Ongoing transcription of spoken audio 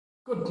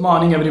Good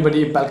morning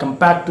everybody, welcome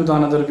back to the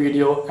another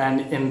video,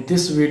 and in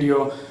this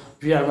video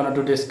we are going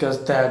to discuss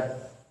that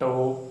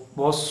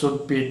what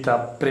should be the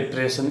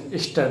preparation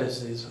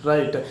strategies,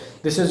 right?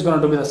 This is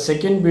going to be the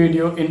second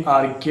video in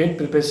our GATE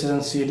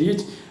preparation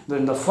series.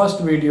 In the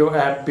first video I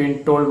have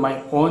been told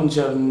my own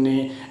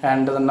journey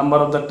and the number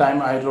of the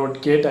time I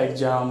wrote GATE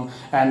exam,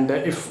 and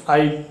if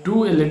I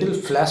do a little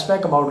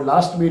flashback about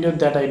last video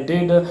that I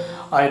did,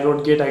 I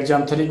wrote GATE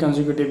exam 3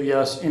 consecutive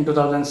years. In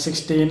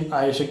 2016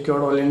 I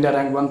secured All India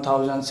rank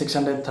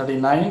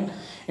 1639.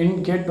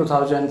 In GATE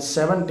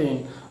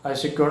 2017 I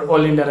secured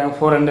All India rank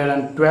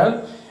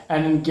 412,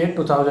 and in GATE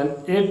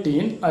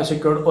 2018 I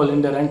secured All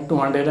India rank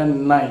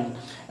 209,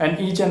 and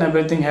each and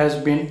everything has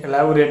been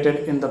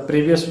elaborated in the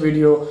previous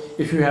video.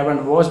 If you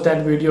haven't watched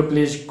that video,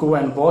 please go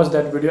and watch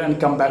that video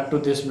and come back to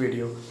this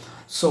video.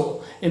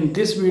 So in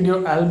this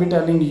video I'll be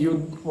telling you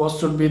what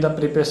should be the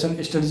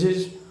preparation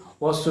strategies,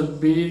 what should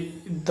be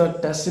the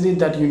test series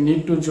that you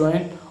need to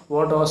join,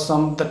 what are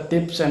some of the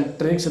tips and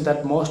tricks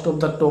that most of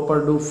the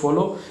topper do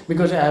follow,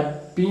 because I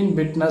have been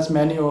witness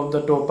many of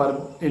the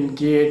topper in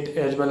GATE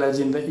as well as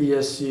in the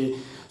ESC.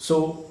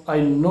 So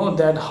I know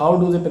that how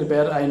do they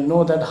prepare, I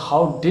know that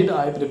how did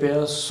I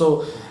prepare.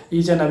 So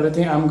each and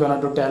everything I'm gonna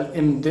to tell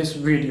in this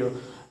video.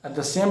 At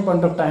the same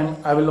point of time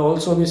I will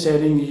also be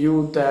sharing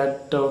you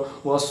that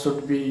what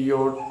should be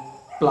your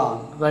plan,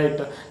 right?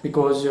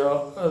 Because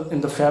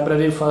in the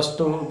February first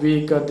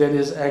week there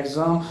is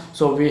exam,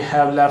 so we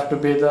have left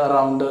with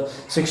around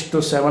 6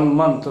 to 7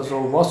 months.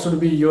 So what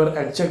should be your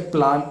exact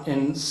plan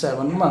in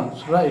 7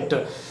 months, right?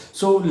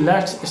 So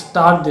let's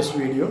start this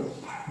video.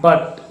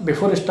 But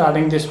before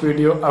starting this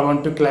video I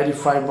want to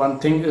clarify one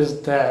thing,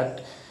 is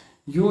that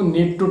you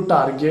need to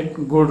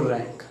target good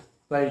rank,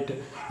 right?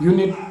 You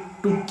need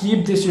to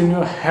keep this in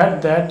your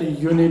head that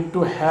you need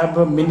to have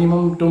a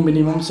minimum to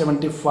minimum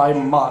 75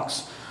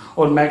 marks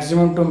or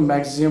maximum to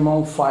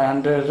maximum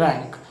 500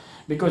 rank.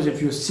 Because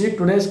if you see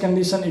today's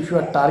condition, if you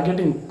are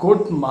targeting good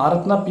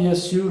Maharatna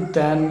PSU,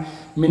 then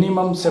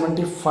minimum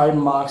 75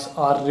 marks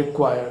are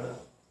required.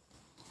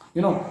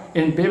 You know,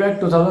 in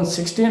payback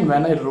 2016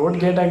 when I wrote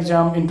GATE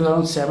exam, in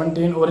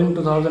 2017 or in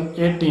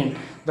 2018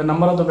 the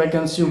number of the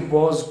vacancy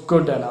was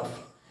good enough.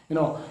 You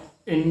know,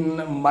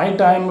 in my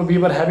time we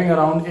were having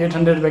around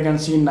 800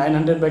 vacancy,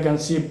 900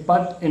 vacancy,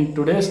 but in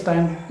today's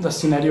time the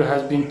scenario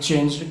has been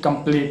changed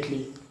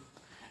completely.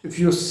 If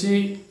you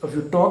see, if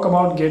you talk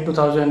about GATE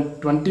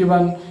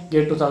 2021,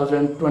 GATE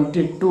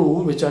 2022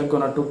 which are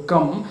gonna to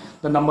come,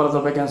 the number of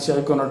the vacancy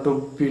are gonna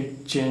to be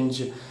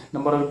changed,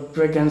 number of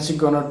vacancy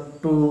gonna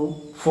to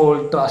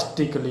fall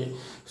drastically.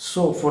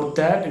 So for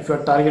that, if you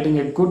are targeting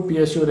a good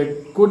PSU or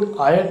a good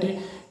IIT,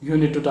 you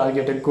need to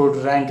target a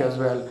good rank as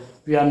well.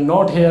 We are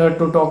not here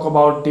to talk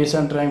about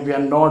decent rank, we are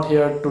not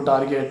here to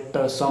target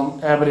some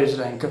average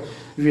rank.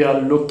 We are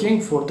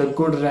looking for the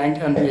good rank,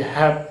 and we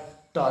have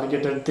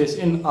targeted this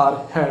in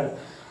our head,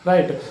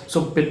 right? So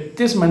with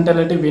this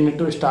mentality we need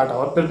to start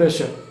our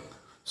preparation.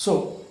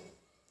 So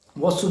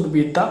what should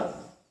be the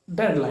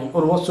deadline,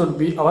 or what should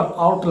be our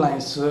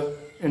outlines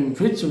in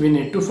which we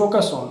need to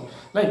focus on?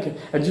 Like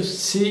as you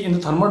see in the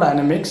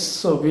thermodynamics,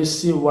 so we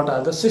see what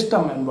are the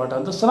system and what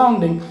are the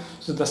surrounding.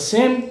 So the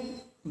same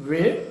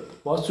way,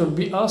 what should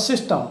be our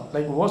system,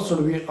 like what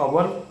should be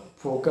our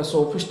focus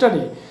of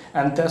study,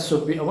 and that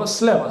should be our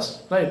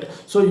syllabus, right?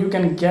 So you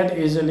can get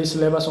easily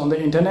syllabus on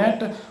the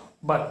internet,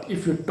 but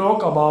if you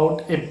talk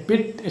about a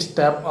bit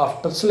step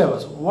after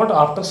syllabus, what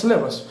after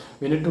syllabus,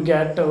 we need to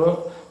get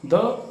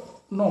the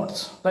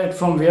notes, right?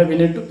 From where we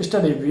need to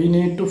study, we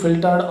need to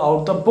filter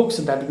out the books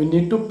that we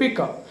need to pick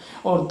up,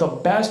 or the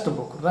best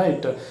book,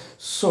 right?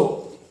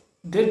 So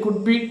there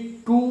could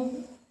be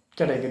two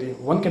category.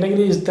 One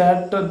category is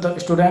that the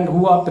student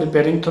who are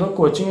preparing through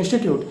coaching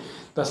institute.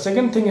 The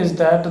second thing is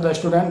that the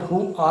student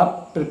who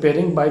are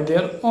preparing by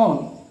their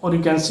own, or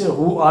you can say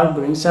who are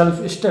doing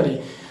self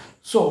study.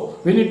 So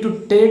we need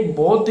to take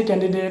both the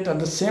candidate at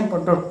the same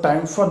point of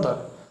time further.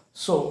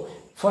 So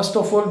first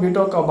of all we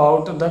talk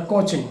about the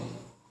coaching.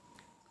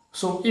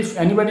 So if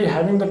anybody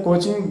having the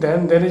coaching,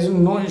 then there is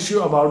no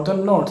issue about the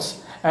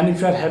notes, and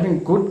if you are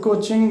having good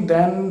coaching,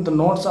 then the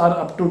notes are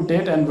up to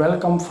date and well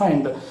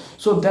confined.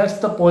 So that's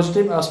the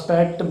positive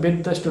aspect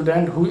with the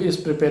student who is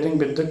preparing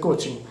with the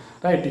coaching,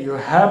 right? You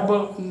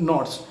have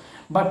notes,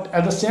 but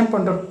at the same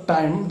point of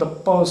time the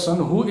person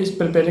who is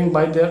preparing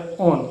by their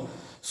own,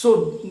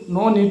 so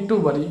no need to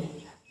worry.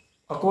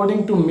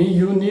 According to me,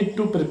 you need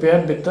to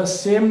prepare with the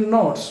same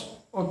notes,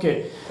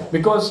 okay?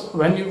 Because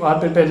when you are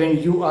preparing,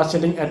 you are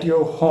sitting at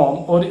your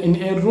home or in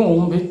a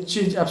room which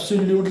is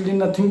absolutely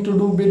nothing to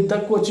do with the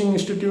coaching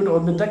institute or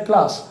with the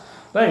class,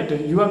 right?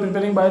 You are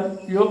preparing by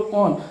your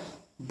own,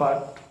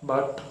 but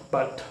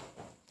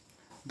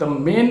the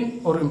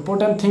main or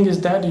important thing is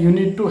that you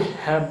need to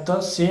have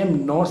the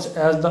same notes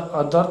as the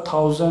other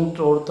 1,000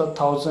 or the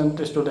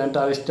 1,000 students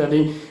are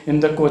studying in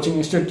the coaching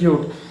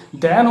institute.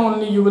 Then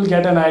only you will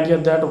get an idea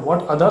that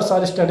what others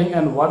are studying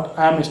and what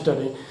I am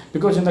studying.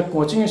 Because in the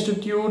coaching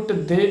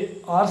institute they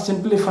are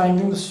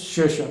simplifying the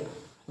situation,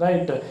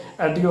 right?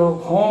 At your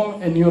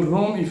home, in your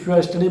room, if you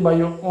are studying by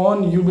your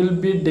own, you will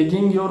be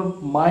digging your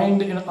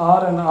mind in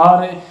hour and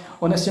hour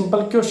on a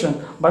simple question,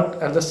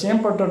 but at the same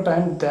point of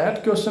time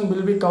that question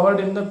will be covered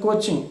in the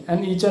coaching,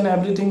 and each and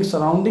everything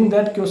surrounding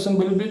that question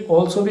will be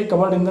also be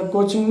covered in the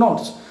coaching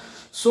notes.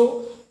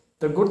 So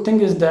the good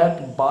thing is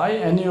that buy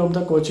any of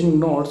the coaching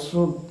notes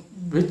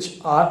which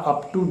are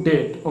up to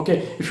date. Okay,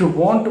 if you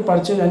want to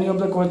purchase any of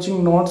the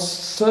coaching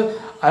notes,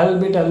 I will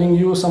be telling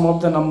you some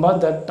of the number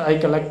that I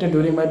collected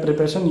during my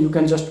preparation. You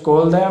can just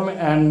call them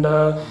and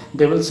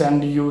they will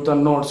send you the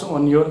notes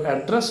on your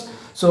address.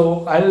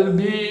 So I will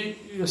be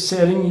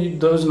sharing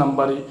those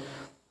number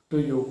to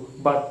you.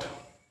 But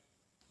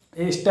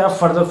a step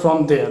further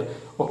from there,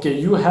 okay,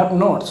 you have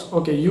notes,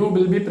 okay, you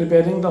will be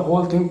preparing the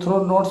whole thing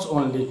through notes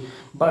only.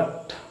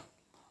 But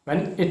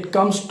when it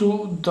comes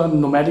to the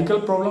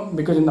numerical problem,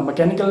 because in the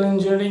mechanical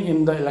engineering,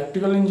 in the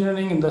electrical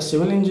engineering, in the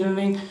civil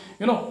engineering,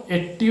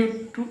 80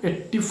 to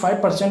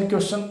 85%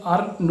 questions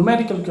are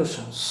numerical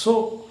questions.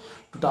 So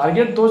to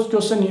target those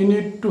questions, you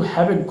need to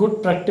have a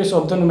good practice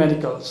of the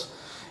numericals.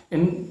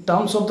 In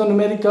terms of the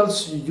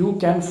numericals, you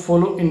can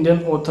follow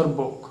Indian author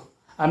book.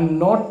 I'm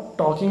not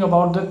talking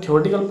about the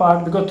theoretical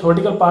part, because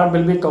theoretical part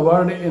will be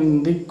covered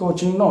in the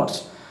coaching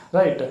notes,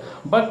 right?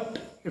 But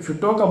if you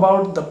talk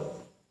about the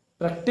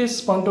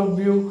practice point of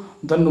view,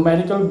 the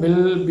numerical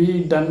will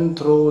be done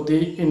through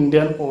the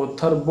Indian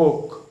author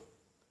book.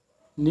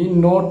 Need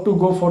not to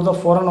go for the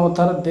foreign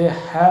author. They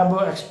have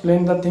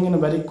explained the thing in a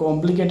very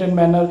complicated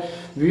manner.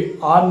 We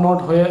are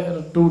not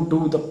here to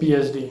do the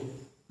PhD,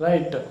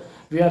 right?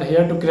 We are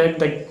here to crack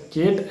the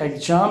GATE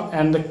exam,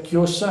 and the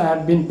question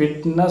have been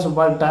witnessed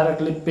were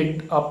directly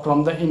picked up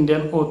from the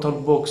Indian author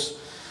books.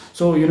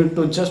 So you need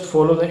to just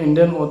follow the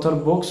Indian author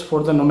books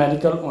for the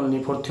numerical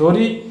only. For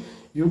theory,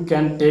 you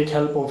can take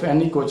help of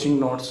any coaching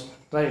notes,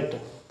 right?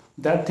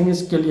 That thing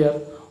is clear.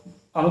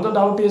 Another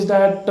doubt is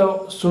that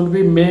should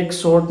we make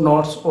short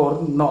notes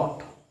or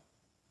not?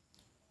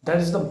 That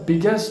is the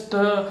biggest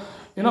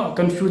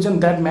confusion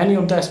that many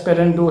of the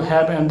aspirants do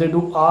have, and they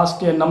do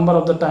ask a number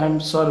of the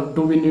times, sir,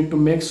 do we need to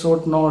make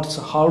short notes?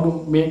 How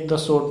to make the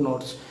short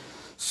notes?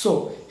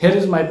 So here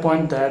is my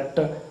point, that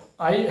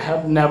I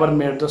have never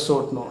made the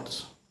short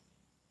notes,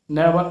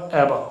 never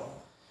ever.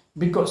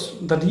 Because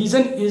the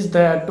reason is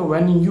that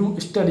when you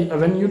study,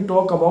 when you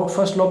talk about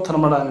first law of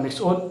thermodynamics,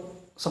 or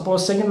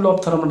suppose second law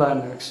of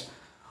thermodynamics,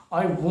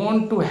 I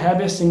want to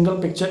have a single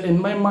picture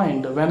in my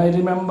mind when I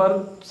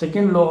remember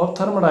second law of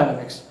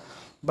thermodynamics.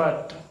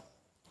 But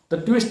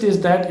the twist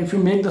is that if you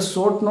make the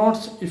short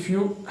notes, if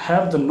you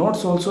have the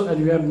notes also,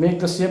 and you have make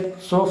the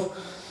shapes of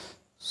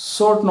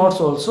short notes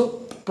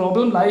also, the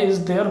problem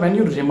lies there when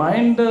you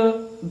remind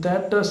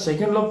that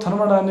second law of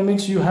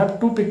thermodynamics, you have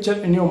two pictures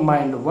in your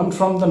mind, one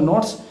from the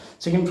notes,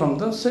 second from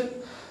the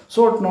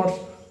short notes.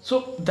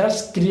 So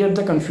that's create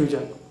the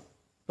confusion,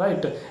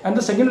 right? And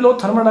the second law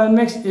of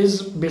thermodynamics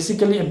is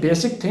basically a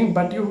basic thing,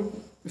 but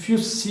if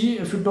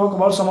you talk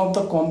about some of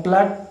the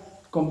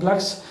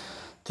complex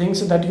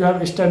things that you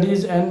have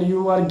studies, and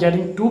you are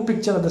getting two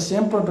pictures at the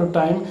same point of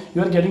time,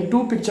 you are getting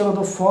two pictures of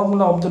the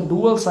formula of the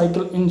dual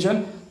cycle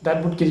engine,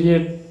 that would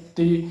create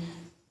the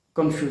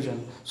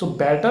confusion. So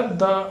better,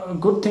 the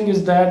good thing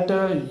is that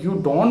you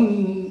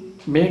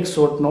don't make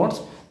short notes.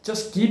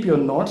 Just keep your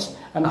notes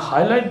and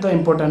highlight the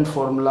important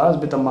formulas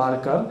with a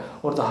marker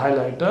or the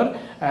highlighter,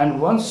 and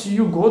once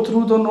you go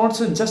through the notes,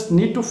 just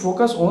need to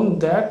focus on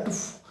that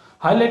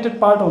highlighted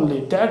part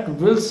only. That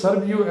will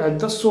serve you as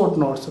the short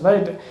notes,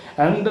 right?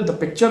 And the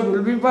picture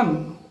will be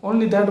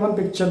only that one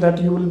picture that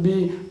you will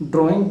be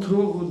drawing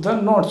through the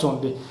notes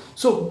only.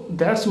 So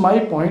that's my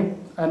point,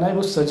 and I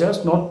would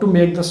suggest not to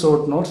make the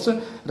short notes.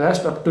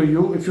 Rest up to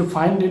you. If you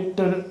find it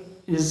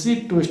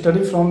easy to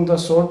study from the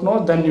short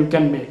notes, then you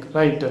can make,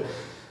 right?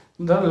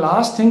 The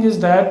last thing is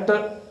that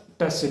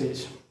test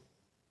series.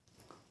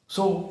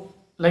 So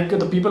like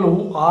the people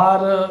who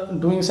are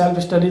doing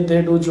self-study,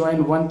 they do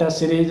join one test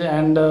series,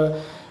 and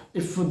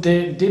if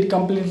they did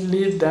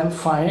completely, then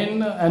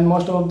fine, and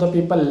most of the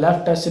people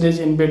left test series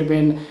in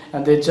between,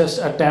 and they just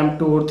attempt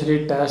 2 or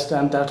 3 tests,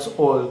 and that's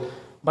all.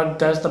 But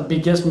that's the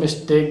biggest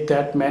mistake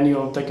that many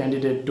of the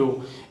candidates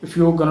do. If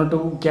you're going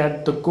to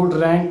get the good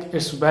rank,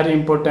 it's very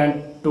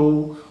important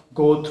to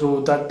go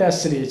through the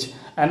test series.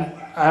 And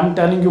I'm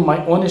telling you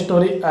my own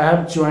story. I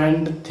have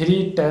joined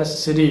 3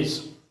 test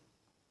series.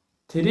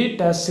 3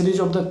 test series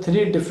of the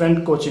 3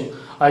 different coaching.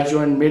 I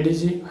joined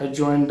MEDIG, I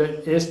joined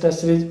ACE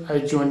test series, I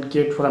joined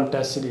GATE Forum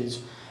test series.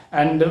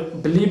 And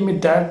believe me,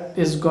 that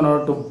is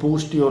gonna to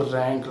boost your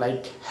rank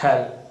like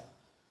hell.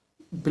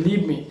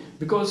 Believe me,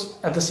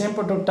 because at the same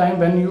point of time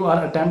when you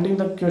are attempting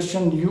the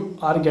question, you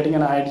are getting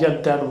an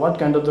idea that what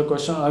kind of the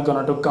question are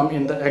gonna to come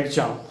in the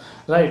exam,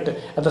 right?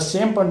 At the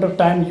same point of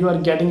time, you are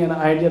getting an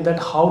idea that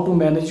how to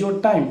manage your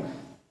time,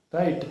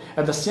 right?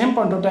 At the same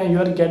point of time, you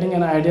are getting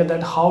an idea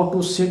that how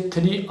to sit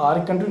 3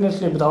 hours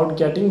continuously without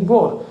getting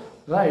bored,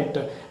 right?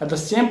 At the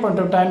same point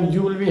of time,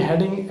 you will be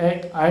having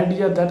an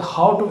idea that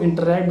how to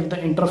interact with the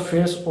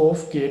interface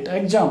of GATE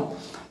exam,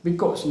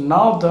 because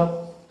now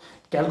the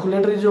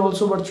calculator is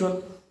also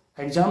virtual,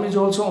 Exam is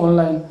also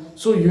online,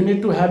 so you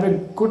need to have a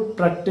good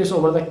practice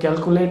over the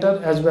calculator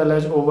as well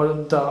as over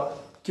the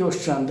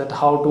question, that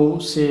how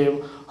to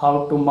save,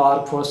 how to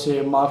mark for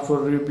save, mark for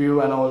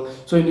review and all.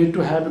 So you need to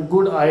have a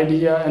good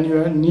idea and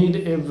you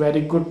need a very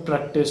good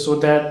practice, so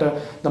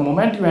that the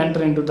moment you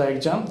enter into the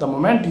exam, the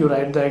moment you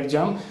write the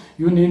exam,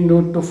 you need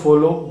not to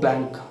follow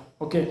blank.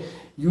 Okay,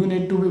 you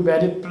need to be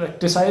very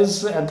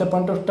practice at the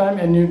point of time,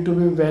 and you need to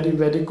be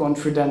very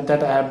confident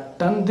that I have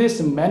done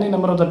this many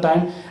number of the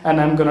time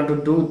and I'm gonna to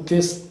do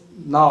this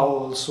now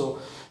also.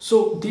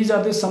 So these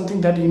are the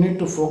something that you need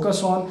to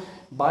focus on.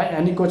 Buy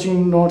any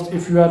coaching notes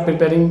if you are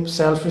preparing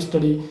self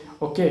study.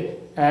 Okay,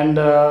 and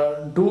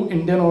do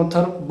Indian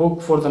author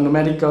book for the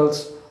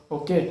numericals.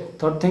 Okay,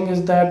 third thing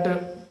is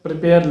that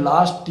prepare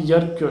last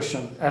year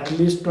question, at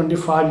least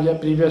 25-year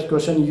previous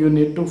question you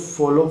need to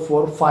follow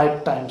for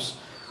 5 times.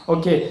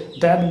 Okay,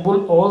 that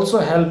will also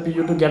help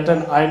you to get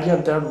an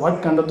idea that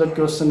what kind of the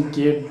question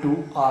GATE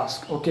do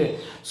ask. Okay,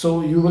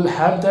 so you will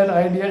have that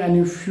idea, and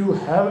if you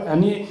have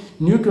any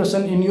new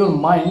question in your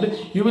mind,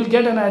 you will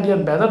get an idea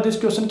whether this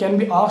question can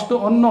be asked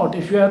or not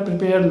if you have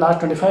prepared last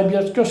 25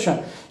 years question.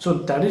 So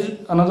that is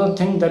another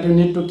thing that you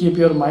need to keep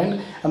your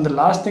mind. And the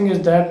last thing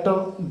is that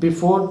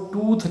before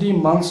 2-3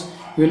 months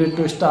you need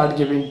to start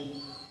giving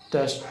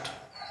test,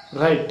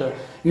 right?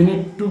 You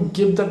need to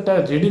give the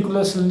test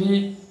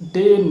ridiculously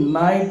day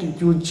night.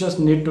 You just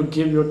need to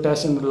give your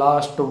test in the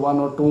last 1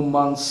 or 2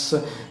 months.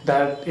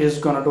 That is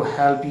going to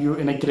help you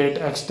in a great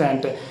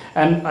extent,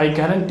 and I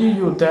guarantee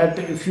you that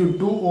if you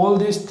do all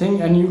these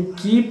things and you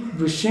keep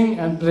wishing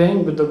and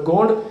praying with the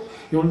God,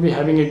 you will be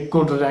having a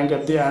good rank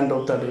at the end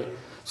of the day.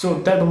 So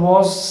that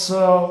was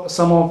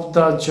some of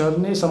the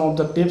journey, some of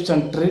the tips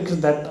and tricks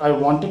that I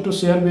wanted to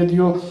share with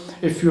you.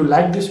 If you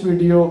like this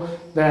video,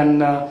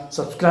 then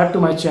subscribe to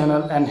my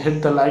channel and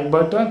hit the like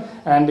button,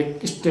 and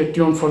stay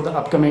tuned for the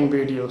upcoming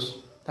videos.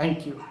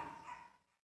 Thank you.